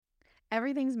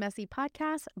Everything's Messy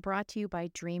podcast brought to you by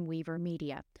Dreamweaver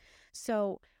Media.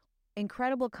 So,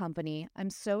 incredible company. I'm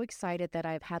so excited that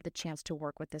I've had the chance to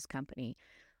work with this company.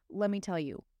 Let me tell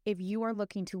you, if you are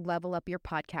looking to level up your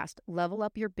podcast, level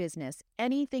up your business,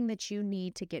 anything that you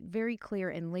need to get very clear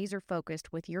and laser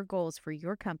focused with your goals for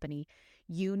your company,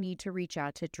 you need to reach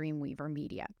out to Dreamweaver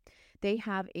Media. They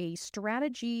have a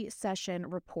strategy session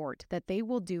report that they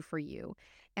will do for you.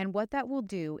 And what that will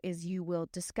do is you will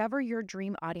discover your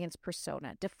dream audience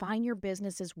persona, define your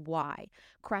business's why,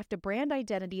 craft a brand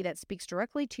identity that speaks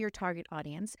directly to your target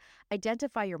audience,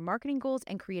 identify your marketing goals,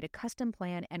 and create a custom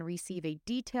plan and receive a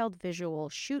detailed visual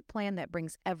shoot plan that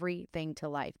brings everything to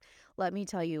life. Let me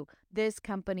tell you, this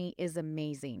company is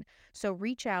amazing. So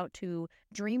reach out to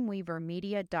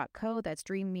dreamweavermedia.co. That's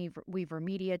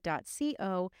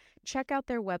dreamweavermedia.co. Check out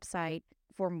their website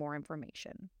for more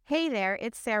information. Hey there,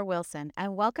 it's Sarah Wilson,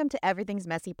 and welcome to Everything's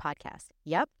Messy podcast.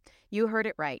 Yep, you heard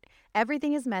it right.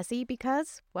 Everything is messy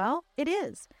because, well, it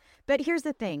is. But here's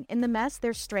the thing, in the mess,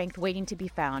 there's strength waiting to be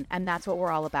found, and that's what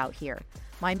we're all about here.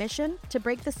 My mission? To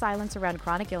break the silence around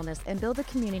chronic illness and build a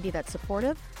community that's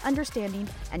supportive, understanding,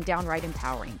 and downright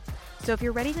empowering. So if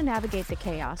you're ready to navigate the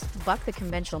chaos, buck the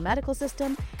conventional medical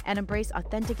system, and embrace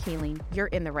authentic healing, you're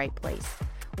in the right place.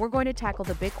 We're going to tackle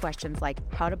the big questions like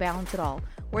how to balance it all,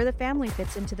 where the family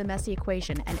fits into the messy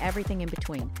equation, and everything in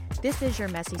between. This is your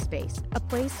messy space, a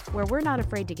place where we're not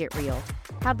afraid to get real,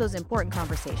 have those important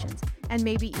conversations, and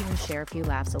maybe even share a few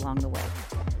laughs along the way.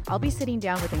 I'll be sitting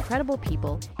down with incredible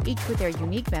people, each with their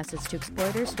unique message to explore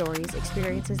their stories,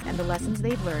 experiences, and the lessons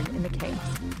they've learned in the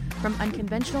chaos. From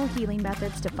unconventional healing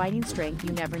methods to finding strength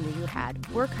you never knew you had,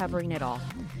 we're covering it all.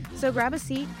 So grab a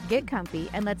seat, get comfy,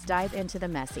 and let's dive into the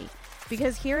messy.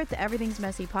 Because here at the Everything's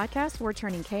Messy podcast, we're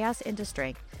turning chaos into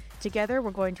strength. Together,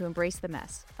 we're going to embrace the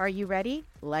mess. Are you ready?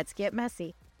 Let's get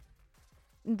messy.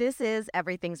 This is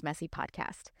Everything's Messy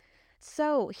podcast.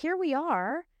 So here we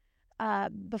are.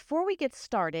 Before we get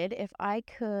started, if I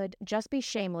could just be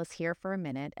shameless here for a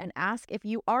minute and ask if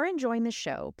you are enjoying the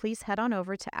show, please head on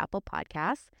over to Apple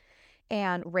Podcasts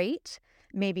and rate,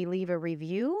 maybe leave a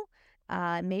review,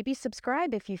 maybe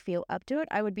subscribe if you feel up to it.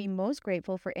 I would be most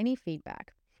grateful for any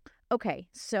feedback. Okay,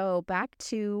 so back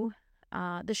to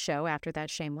the show after that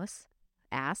shameless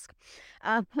ask.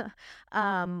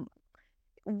 Um,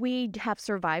 we have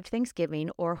survived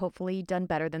Thanksgiving, or hopefully done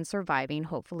better than surviving.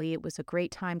 Hopefully it was a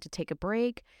great time to take a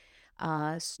break,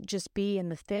 just be in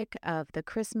the thick of the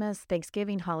Christmas,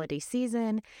 Thanksgiving holiday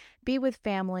season, be with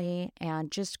family,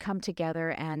 and just come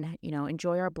together and,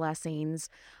 enjoy our blessings.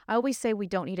 I always say we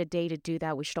don't need a day to do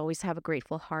that. We should always have a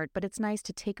grateful heart, but it's nice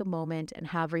to take a moment and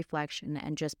have reflection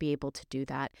and just be able to do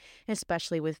that,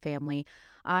 especially with family.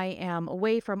 I am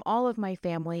away from all of my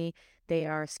family. They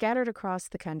are scattered across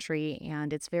the country,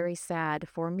 and it's very sad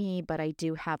for me, but I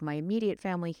do have my immediate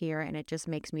family here, and it just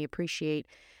makes me appreciate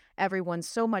everyone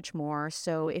so much more.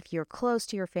 So if you're close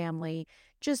to your family,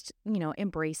 just,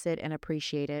 embrace it and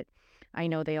appreciate it. I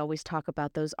know they always talk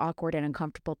about those awkward and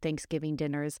uncomfortable Thanksgiving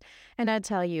dinners. And I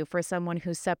tell you, for someone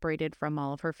who's separated from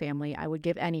all of her family, I would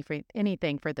give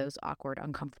anything for those awkward,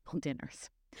 uncomfortable dinners.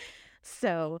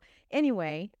 So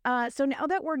anyway, so now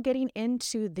that we're getting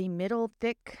into the middle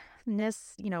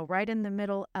thickness, right in the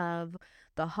middle of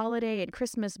the holiday and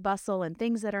Christmas bustle and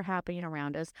things that are happening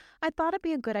around us, I thought it'd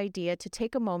be a good idea to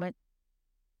take a moment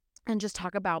and just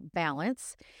talk about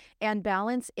balance, and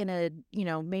balance in a,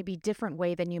 maybe different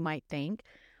way than you might think.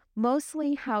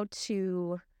 Mostly how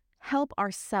to help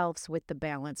ourselves with the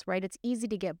balance, right? It's easy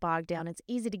to get bogged down. It's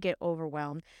easy to get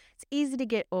overwhelmed. It's easy to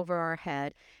get over our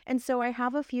head. And so I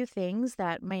have a few things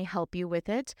that may help you with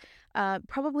it.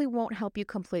 Probably won't help you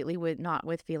completely not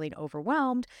with feeling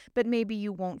overwhelmed, but maybe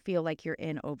you won't feel like you're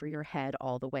in over your head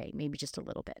all the way, maybe just a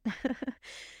little bit.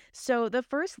 So the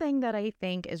first thing that I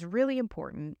think is really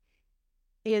important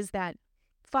is that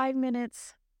 5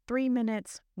 minutes, 3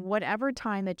 minutes, whatever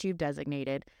time that you've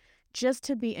designated, just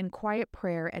to be in quiet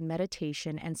prayer and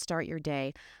meditation and start your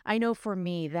day. I know for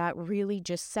me, that really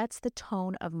just sets the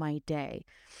tone of my day.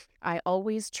 I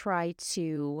always try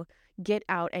to get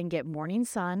out and get morning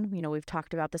sun. We've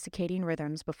talked about the circadian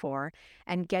rhythms before,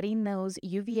 and getting those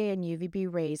UVA and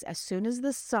UVB rays as soon as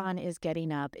the sun is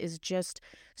getting up is just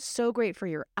so great for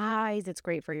your eyes. It's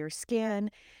great for your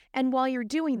skin. And while you're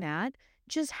doing that,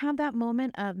 just have that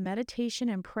moment of meditation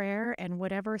and prayer and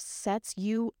whatever sets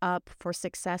you up for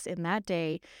success in that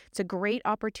day. It's a great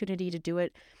opportunity to do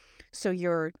it. So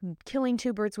you're killing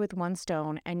two birds with one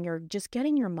stone, and you're just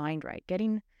getting your mind right,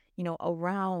 getting,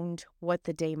 around what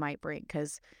the day might bring,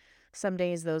 because some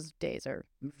days, those days are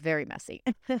very messy.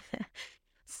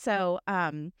 So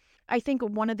I think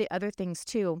one of the other things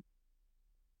too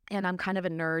And I'm kind of a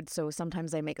nerd, so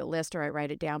sometimes I make a list or I write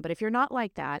it down. But if you're not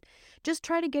like that, just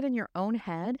try to get in your own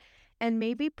head and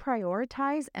maybe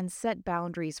prioritize and set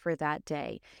boundaries for that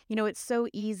day. It's so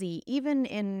easy, even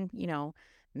in,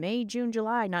 May, June,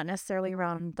 July, not necessarily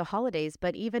around the holidays,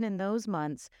 but even in those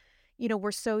months,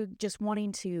 we're so just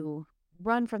wanting to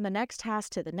run from the next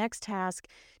task to the next task,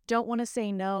 don't want to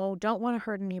say no, don't want to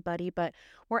hurt anybody, but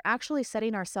we're actually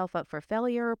setting ourselves up for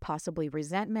failure, possibly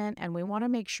resentment, and we want to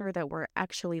make sure that we're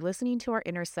actually listening to our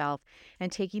inner self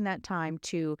and taking that time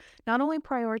to not only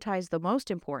prioritize the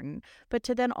most important, but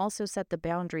to then also set the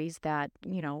boundaries that,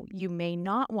 you may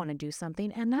not want to do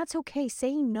something, and that's okay.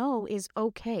 Saying no is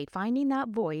okay. Finding that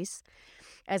voice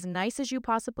as nice as you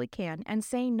possibly can and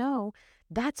saying no,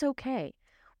 that's okay.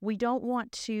 We don't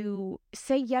want to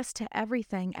say yes to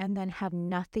everything and then have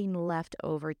nothing left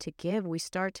over to give. We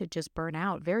start to just burn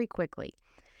out very quickly.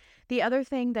 The other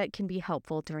thing that can be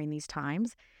helpful during these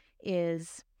times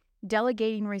is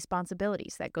delegating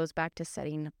responsibilities. That goes back to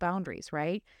setting boundaries,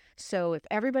 right? So if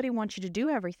everybody wants you to do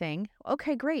everything,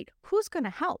 okay, great. Who's going to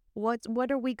help?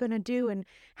 What are we going to do, and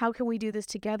how can we do this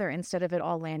together instead of it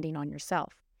all landing on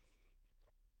yourself?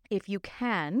 If you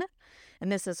can,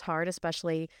 and this is hard,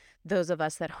 especially those of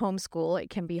us that homeschool,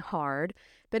 it can be hard.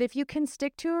 But if you can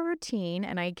stick to a routine,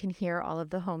 and I can hear all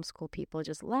of the homeschool people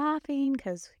just laughing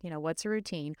because, what's a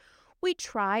routine? We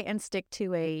try and stick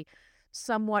to a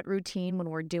somewhat routine when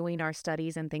we're doing our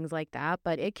studies and things like that.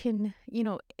 But it can,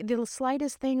 the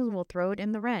slightest things will throw it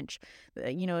in the wrench.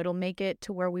 It'll make it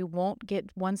to where we won't get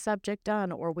one subject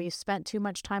done or we've spent too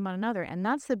much time on another. And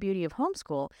that's the beauty of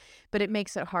homeschool, but it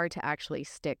makes it hard to actually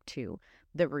stick to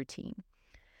the routine.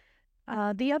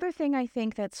 The other thing I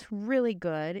think that's really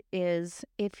good is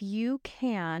if you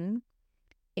can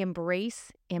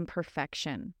embrace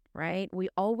imperfection, right? We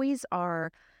always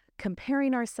are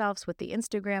comparing ourselves with the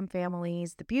Instagram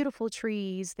families, the beautiful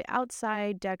trees, the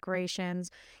outside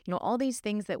decorations, all these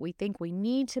things that we think we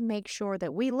need to make sure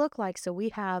that we look like so we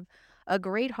have a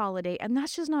great holiday. And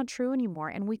that's just not true anymore.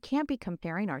 And we can't be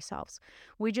comparing ourselves.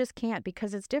 We just can't,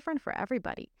 because it's different for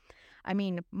everybody. I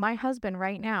mean, my husband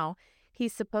right now,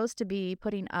 he's supposed to be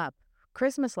putting up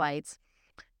Christmas lights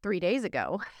 3 days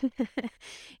ago.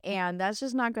 And that's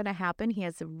just not going to happen. He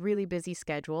has a really busy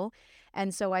schedule.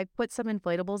 And so I put some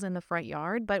inflatables in the front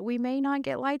yard, but we may not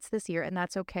get lights this year, and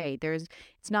that's okay.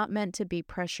 It's not meant to be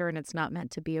pressure, and it's not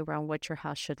meant to be around what your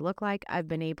house should look like. I've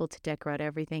been able to decorate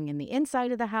everything in the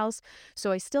inside of the house,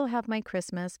 so I still have my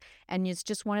Christmas, and it's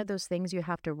just one of those things you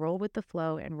have to roll with the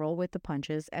flow and roll with the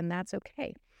punches, and that's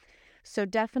okay. So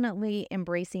definitely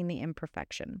embracing the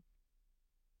imperfection.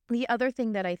 The other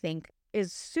thing that I think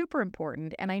is super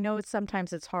important, and I know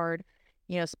sometimes it's hard,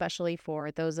 especially for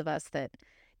those of us that,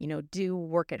 do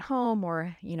work at home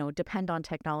or, depend on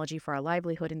technology for our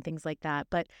livelihood and things like that,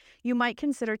 but you might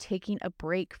consider taking a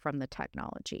break from the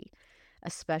technology,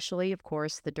 especially, of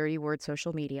course, the dirty word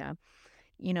social media.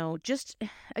 Just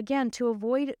again, to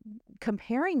avoid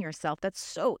comparing yourself. That's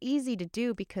so easy to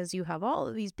do because you have all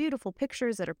of these beautiful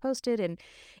pictures that are posted, and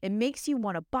it makes you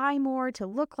want to buy more to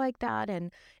look like that.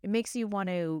 And it makes you want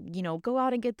to, go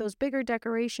out and get those bigger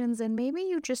decorations. And maybe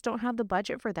you just don't have the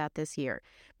budget for that this year.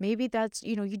 Maybe that's,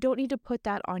 you don't need to put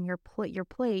that on your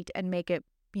plate and make it,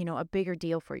 a bigger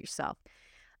deal for yourself.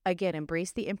 Again,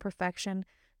 embrace the imperfection,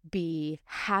 be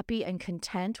happy and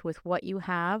content with what you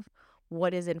have,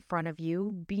 what is in front of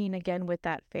you, being again with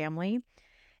that family.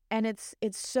 And it's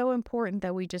so important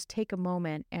that we just take a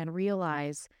moment and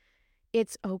realize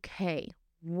it's okay.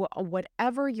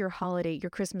 Whatever your holiday, your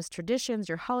Christmas traditions,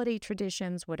 your holiday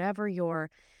traditions, whatever your,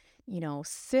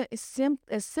 as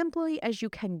simply as you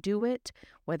can do it,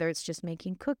 whether it's just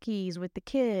making cookies with the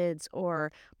kids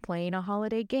or playing a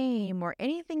holiday game or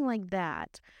anything like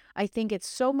that. I think it's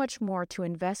so much more to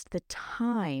invest the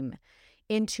time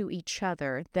into each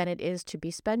other than it is to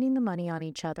be spending the money on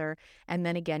each other. And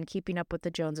then again, keeping up with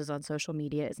the Joneses on social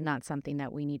media is not something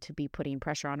that we need to be putting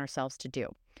pressure on ourselves to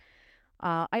do.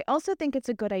 I also think it's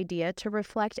a good idea to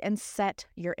reflect and set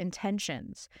your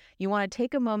intentions. You want to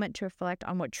take a moment to reflect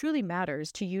on what truly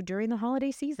matters to you during the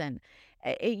holiday season.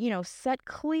 Set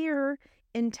clear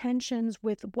intentions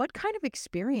with what kind of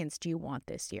experience do you want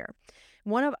this year.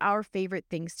 One of our favorite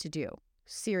things to do,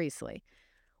 seriously,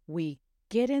 we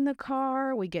get in the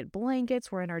car, we get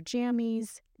blankets, we're in our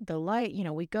jammies, the light,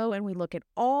 we go and we look at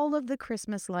all of the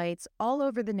Christmas lights all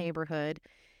over the neighborhood.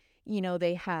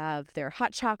 They have their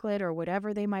hot chocolate or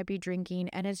whatever they might be drinking,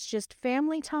 and it's just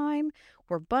family time.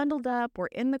 We're bundled up, we're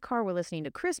in the car, we're listening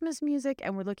to Christmas music,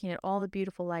 and we're looking at all the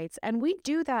beautiful lights. And we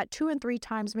do that 2 and 3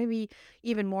 times, maybe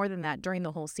even more than that during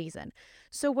the whole season.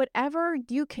 So, whatever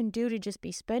you can do to just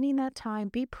be spending that time,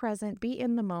 be present, be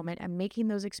in the moment, and making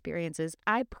those experiences,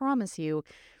 I promise you,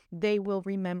 they will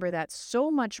remember that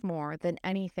so much more than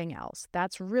anything else.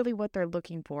 That's really what they're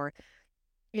looking for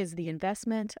is the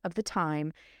investment of the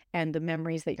time and the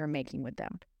memories that you're making with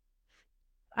them.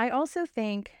 I also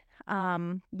think,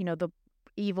 the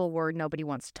evil word nobody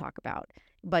wants to talk about,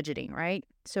 budgeting, right?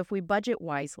 So if we budget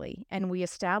wisely and we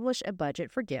establish a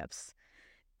budget for gifts,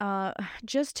 uh,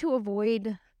 just to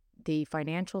avoid the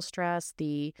financial stress,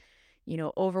 the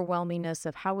overwhelmingness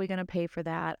of how we're going to pay for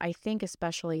that. I think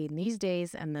especially in these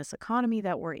days and this economy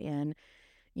that we're in,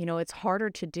 it's harder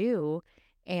to do,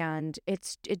 and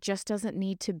it just doesn't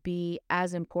need to be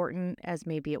as important as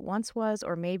maybe it once was,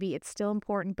 or maybe it's still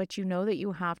important, but you know that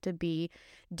you have to be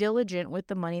diligent with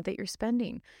the money that you're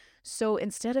spending. So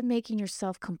instead of making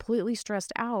yourself completely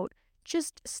stressed out,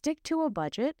 just stick to a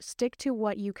budget, stick to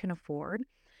what you can afford.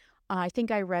 I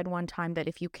think I read one time that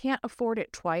if you can't afford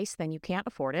it twice, then you can't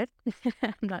afford it.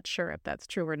 I'm not sure if that's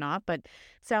true or not, but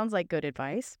sounds like good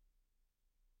advice.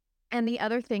 And the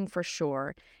other thing for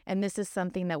sure, and this is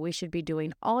something that we should be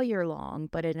doing all year long,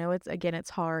 but I know it's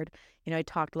hard. I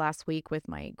talked last week with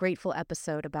my grateful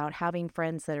episode about having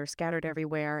friends that are scattered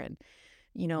everywhere. And,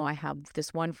 I have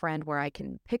this one friend where I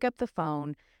can pick up the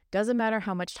phone, doesn't matter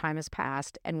how much time has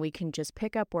passed, and we can just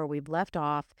pick up where we've left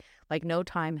off, like no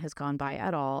time has gone by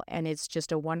at all. And it's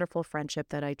just a wonderful friendship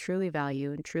that I truly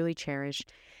value and truly cherish.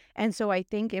 And so I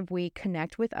think if we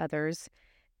connect with others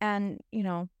and,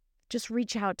 just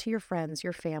reach out to your friends,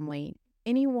 your family,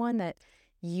 anyone that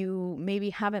you maybe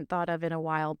haven't thought of in a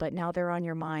while, but now they're on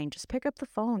your mind. Just pick up the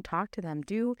phone, talk to them,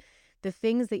 do the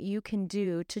things that you can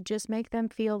do to just make them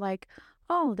feel like,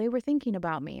 oh, they were thinking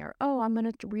about me, or oh, I'm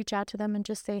going to reach out to them and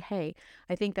just say, hey.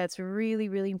 I think that's really,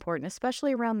 really important,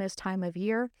 especially around this time of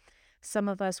year. Some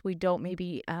of us, we don't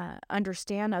maybe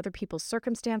understand other people's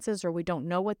circumstances, or we don't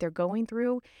know what they're going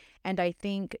through. And I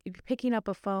think picking up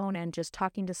a phone and just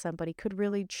talking to somebody could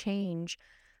really change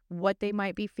what they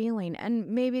might be feeling. And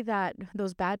maybe that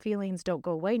those bad feelings don't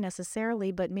go away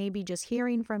necessarily, but maybe just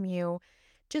hearing from you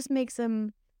just makes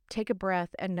them take a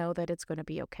breath and know that it's going to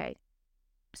be okay.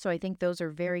 So I think those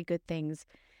are very good things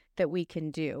that we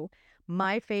can do.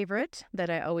 My favorite that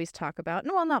I always talk about,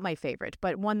 no, well, not my favorite,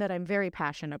 but one that I'm very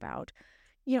passionate about,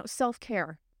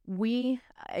 self-care. We,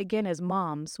 again, as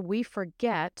moms, we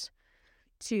forget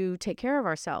to take care of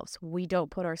ourselves. We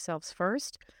don't put ourselves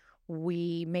first.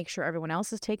 We make sure everyone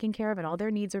else is taken care of and all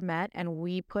their needs are met. And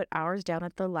we put ours down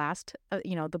at the last,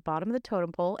 the bottom of the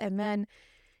totem pole. And then,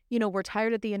 we're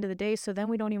tired at the end of the day. So then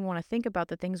we don't even want to think about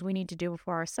the things we need to do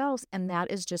for ourselves. And that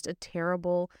is just a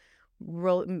terrible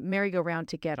merry-go-round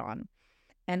to get on.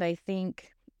 And I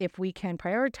think if we can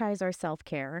prioritize our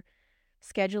self-care,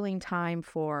 scheduling time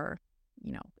for,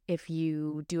 if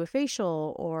you do a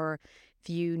facial, or if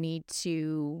you need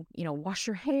to, wash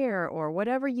your hair, or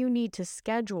whatever you need to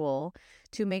schedule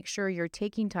to make sure you're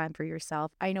taking time for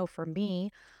yourself. I know for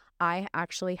me, I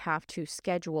actually have to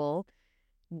schedule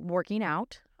working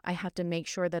out. I have to make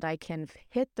sure that I can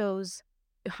hit those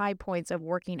high points of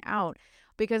working out,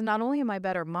 because not only am I a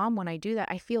better mom when I do that,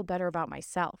 I feel better about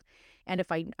myself. And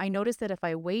if I notice that if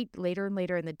I wait later and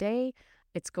later in the day,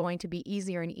 it's going to be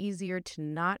easier and easier to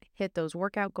not hit those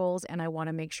workout goals. And I want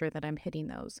to make sure that I'm hitting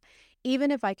those. Even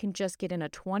if I can just get in a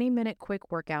 20-minute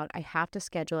quick workout, I have to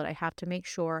schedule it. I have to make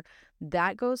sure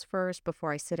that goes first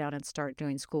before I sit down and start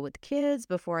doing school with the kids,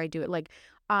 before I do it. Like,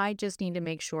 I just need to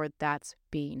make sure that's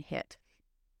being hit.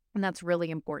 And that's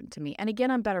really important to me. And again,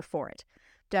 I'm better for it.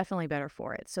 Definitely better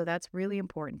for it. So that's really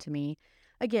important to me.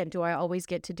 Again, do I always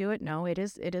get to do it? No, it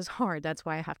is hard. That's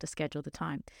why I have to schedule the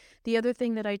time. The other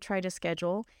thing that I try to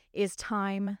schedule is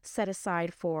time set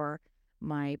aside for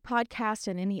my podcast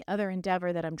and any other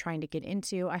endeavor that I'm trying to get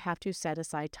into. I have to set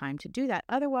aside time to do that.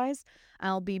 Otherwise,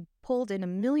 I'll be pulled in a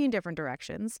million different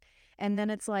directions. And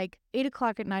then it's like 8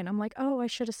 o'clock at night. And I'm like, oh, I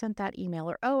should have sent that email,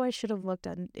 or, oh, I should have looked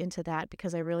into that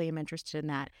because I really am interested in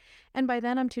that. And by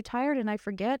then I'm too tired and I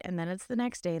forget. And then it's the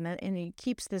next day, and it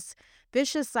keeps this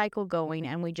vicious cycle going.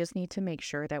 And we just need to make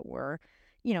sure that we're,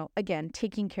 again,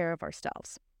 taking care of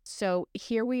ourselves. So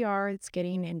here we are. It's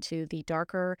getting into the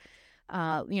darker,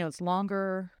 it's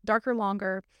darker,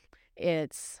 longer.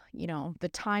 It's, the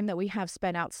time that we have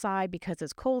spent outside because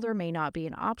it's colder may not be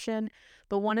an option.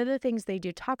 But one of the things they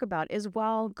do talk about is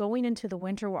while going into the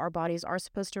winter, our bodies are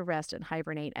supposed to rest and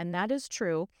hibernate. And that is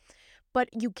true. But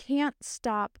you can't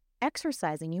stop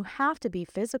exercising. You have to be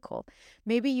physical.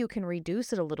 Maybe you can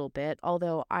reduce it a little bit,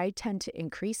 although I tend to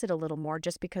increase it a little more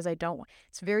just because I don't.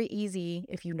 It's very easy,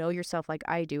 if you know yourself like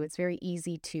I do, it's very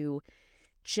easy to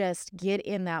just get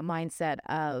in that mindset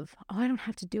of, oh, I don't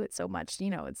have to do it so much.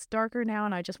 It's darker now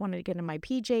and I just wanted to get in my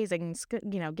PJs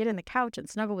and, get in the couch and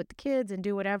snuggle with the kids and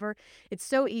do whatever. It's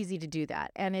so easy to do that.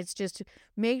 And it's just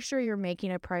make sure you're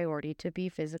making a priority to be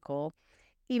physical,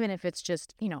 even if it's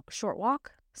just, a short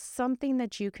walk, something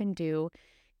that you can do.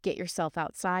 Get yourself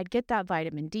outside, get that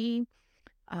vitamin D,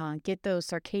 get those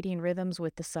circadian rhythms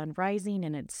with the sun rising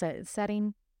and it's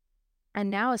setting. And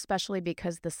now, especially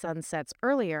because the sun sets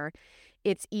earlier,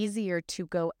 it's easier to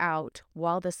go out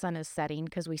while the sun is setting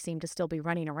because we seem to still be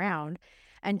running around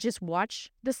and just watch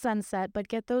the sunset, but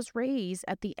get those rays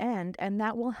at the end. And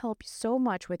that will help so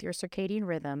much with your circadian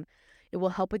rhythm. It will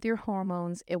help with your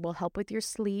hormones. It will help with your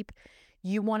sleep.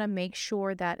 You want to make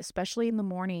sure that, especially in the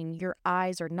morning, your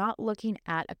eyes are not looking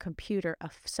at a computer,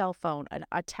 a cell phone,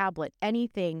 a tablet,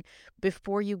 anything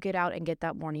before you get out and get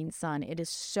that morning sun. It is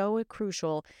so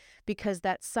crucial because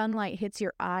that sunlight hits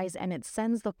your eyes and it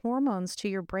sends the hormones to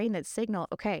your brain that signal,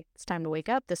 okay, it's time to wake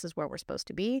up. This is where we're supposed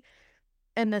to be.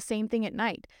 And the same thing at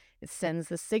night. It sends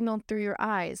the signal through your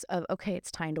eyes of, okay,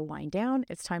 it's time to wind down.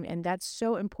 It's time. And that's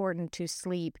so important to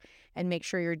sleep and make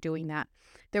sure you're doing that.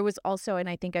 There was also, and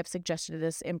I think I've suggested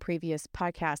this in previous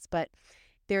podcasts, but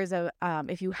there's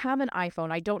if you have an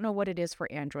iPhone, I don't know what it is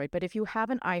for Android, but if you have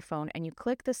an iPhone and you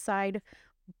click the side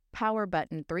power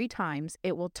button 3 times,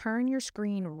 it will turn your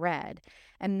screen red.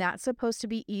 And that's supposed to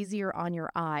be easier on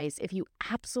your eyes. If you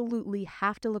absolutely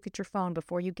have to look at your phone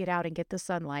before you get out and get the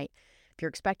sunlight, if you're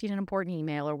expecting an important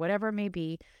email or whatever it may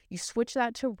be, you switch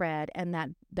that to red and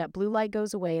that blue light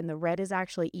goes away and the red is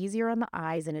actually easier on the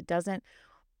eyes and it doesn't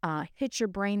hit your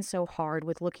brain so hard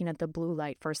with looking at the blue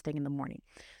light first thing in the morning.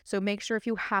 So make sure if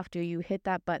you have to, you hit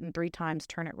that button 3 times,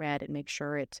 turn it red, and make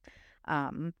sure it,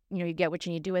 you get what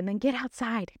you need to do, and then get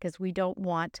outside because we don't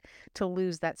want to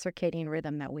lose that circadian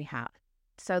rhythm that we have.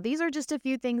 So these are just a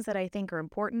few things that I think are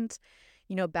important.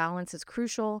 Balance is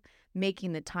crucial,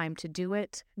 making the time to do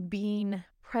it, being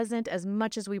present as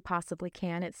much as we possibly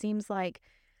can. It seems like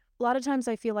a lot of times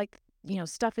I feel like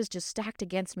stuff is just stacked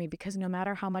against me because no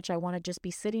matter how much I want to just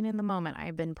be sitting in the moment,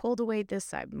 I've been pulled away at this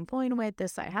side, I've been pulling away at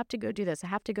this side, I have to go do this, I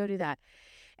have to go do that.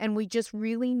 And we just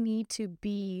really need to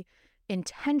be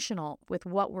intentional with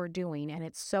what we're doing. And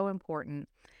it's so important.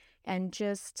 And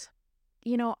just,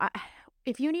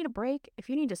 if you need a break, if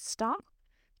you need to stop,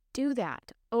 do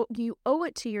that. Oh, you owe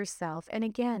it to yourself. And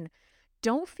again,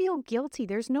 don't feel guilty.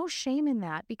 There's no shame in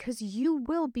that because you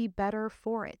will be better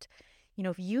for it.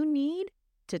 If you need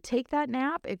to take that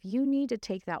nap, if you need to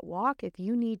take that walk, if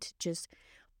you need to just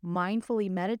mindfully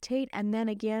meditate, and then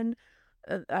again,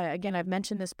 I've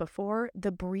mentioned this before,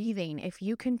 the breathing. If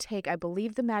you can take, I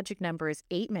believe the magic number is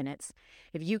 8 minutes.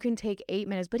 If you can take 8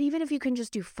 minutes, but even if you can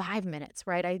just do 5 minutes,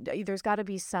 right? There's got to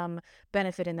be some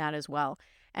benefit in that as well.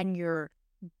 And you're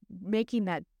making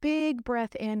that big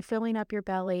breath in, filling up your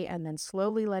belly, and then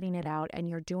slowly letting it out. And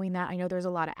you're doing that. I know there's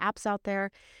a lot of apps out there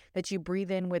that you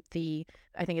breathe in with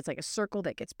I think it's like a circle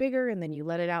that gets bigger and then you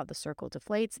let it out, the circle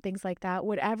deflates, things like that.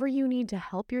 Whatever you need to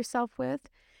help yourself with,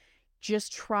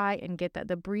 just try and get that.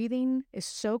 The breathing is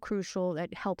so crucial.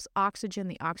 That helps oxygen.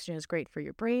 The oxygen is great for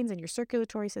your brains and your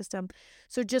circulatory system.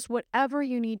 So just whatever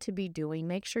you need to be doing,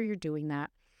 make sure you're doing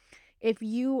that. If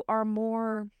you are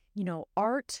more,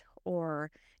 art or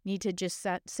need to just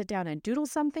sit down and doodle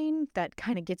something that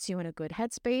kind of gets you in a good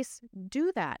headspace,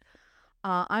 do that.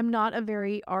 I'm not a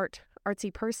very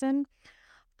artsy person.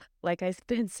 Like I've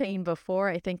been saying before,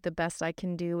 I think the best I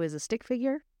can do is a stick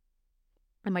figure,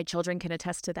 and my children can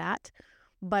attest to that.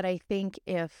 But I think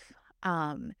if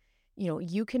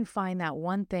you can find that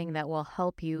one thing that will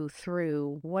help you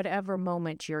through whatever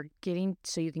moment you're getting,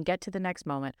 so you can get to the next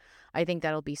moment, I think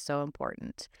that'll be so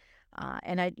important.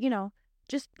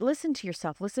 Just listen to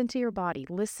yourself, listen to your body,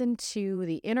 listen to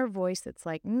the inner voice that's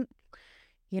like,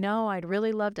 I'd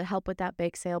really love to help with that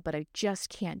bake sale, but I just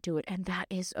can't do it. And that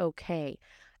is okay.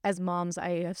 As moms,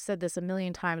 I have said this a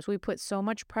million times, we put so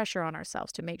much pressure on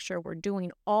ourselves to make sure we're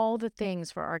doing all the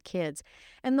things for our kids.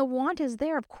 And the want is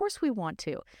there. Of course we want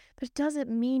to. But it doesn't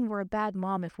mean we're a bad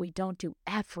mom if we don't do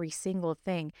every single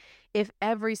thing. If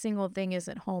every single thing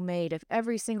isn't homemade, if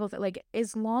every single thing,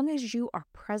 as long as you are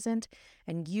present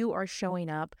and you are showing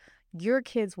up, your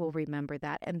kids will remember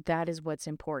that. And that is what's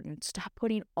important. Stop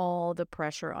putting all the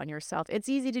pressure on yourself. It's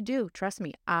easy to do. Trust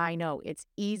me. I know it's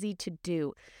easy to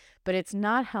do. But it's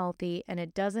not healthy, and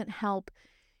it doesn't help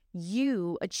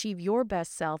you achieve your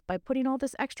best self by putting all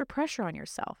this extra pressure on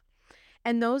yourself.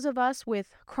 And those of us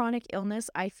with chronic illness,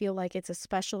 I feel like it's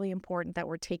especially important that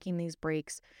we're taking these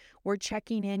breaks. We're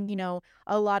checking in,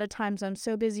 a lot of times I'm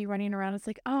so busy running around. It's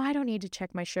like, oh, I don't need to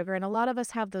check my sugar. And a lot of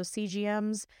us have those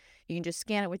CGMs. You can just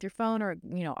scan it with your phone or,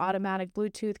 automatic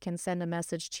Bluetooth can send a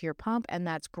message to your pump. And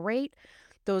that's great.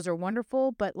 Those are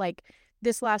wonderful. But like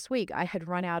this last week, I had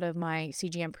run out of my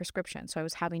CGM prescription. So I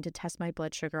was having to test my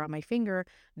blood sugar on my finger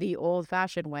the old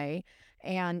fashioned way.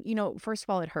 And, first of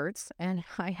all, it hurts. And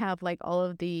I have like all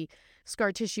of the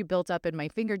scar tissue built up in my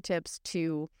fingertips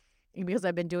because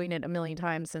I've been doing it a million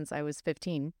times since I was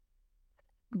 15.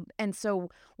 And so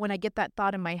when I get that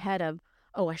thought in my head of,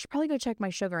 oh, I should probably go check my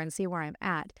sugar and see where I'm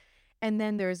at. And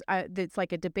then it's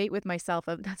like a debate with myself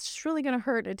of that's just really going to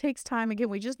hurt. It takes time. Again,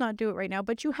 we just not do it right now,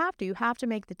 but you have to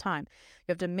make the time.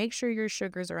 You have to make sure your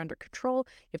sugars are under control.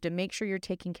 You have to make sure you're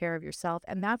taking care of yourself.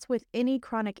 And that's with any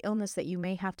chronic illness that you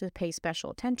may have to pay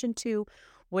special attention to,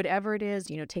 whatever it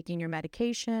is, taking your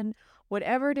medication,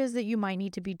 whatever it is that you might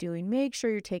need to be doing, make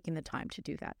sure you're taking the time to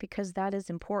do that because that is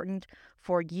important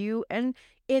for you. And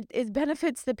it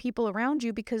benefits the people around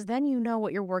you because then you know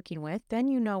what you're working with. Then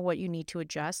you know what you need to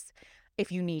adjust if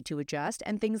you need to adjust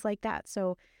and things like that.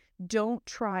 So don't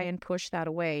try and push that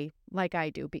away like I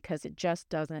do because it just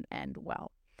doesn't end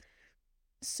well.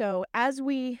 So as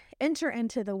we enter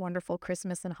into the wonderful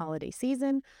Christmas and holiday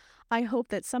season, I hope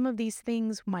that some of these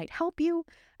things might help you.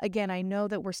 Again, I know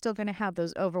that we're still going to have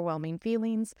those overwhelming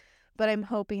feelings, but I'm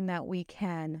hoping that we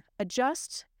can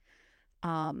adjust,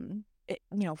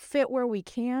 fit where we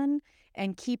can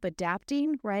and keep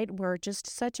adapting, right? We're just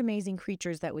such amazing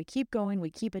creatures that we keep going, we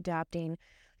keep adapting.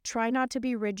 Try not to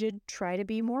be rigid, try to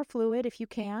be more fluid if you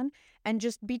can, and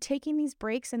just be taking these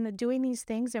breaks and doing these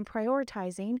things and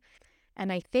prioritizing.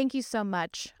 And I thank you so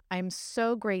much. I'm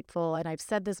so grateful. And I've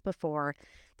said this before.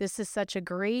 This is such a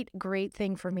great, great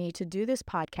thing for me to do this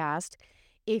podcast.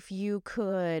 If you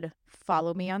could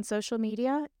follow me on social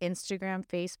media, Instagram,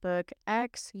 Facebook,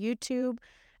 X, YouTube,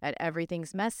 at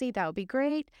Everything's Messy, that would be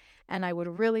great. And I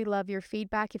would really love your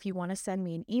feedback if you want to send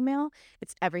me an email.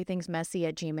 It's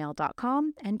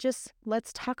everythingsmessy@gmail.com. And just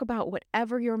let's talk about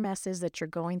whatever your mess is that you're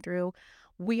going through.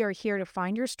 We are here to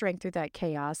find your strength through that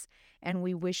chaos, and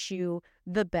we wish you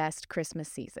the best Christmas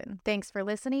season. Thanks for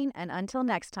listening, and until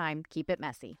next time, keep it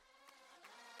messy.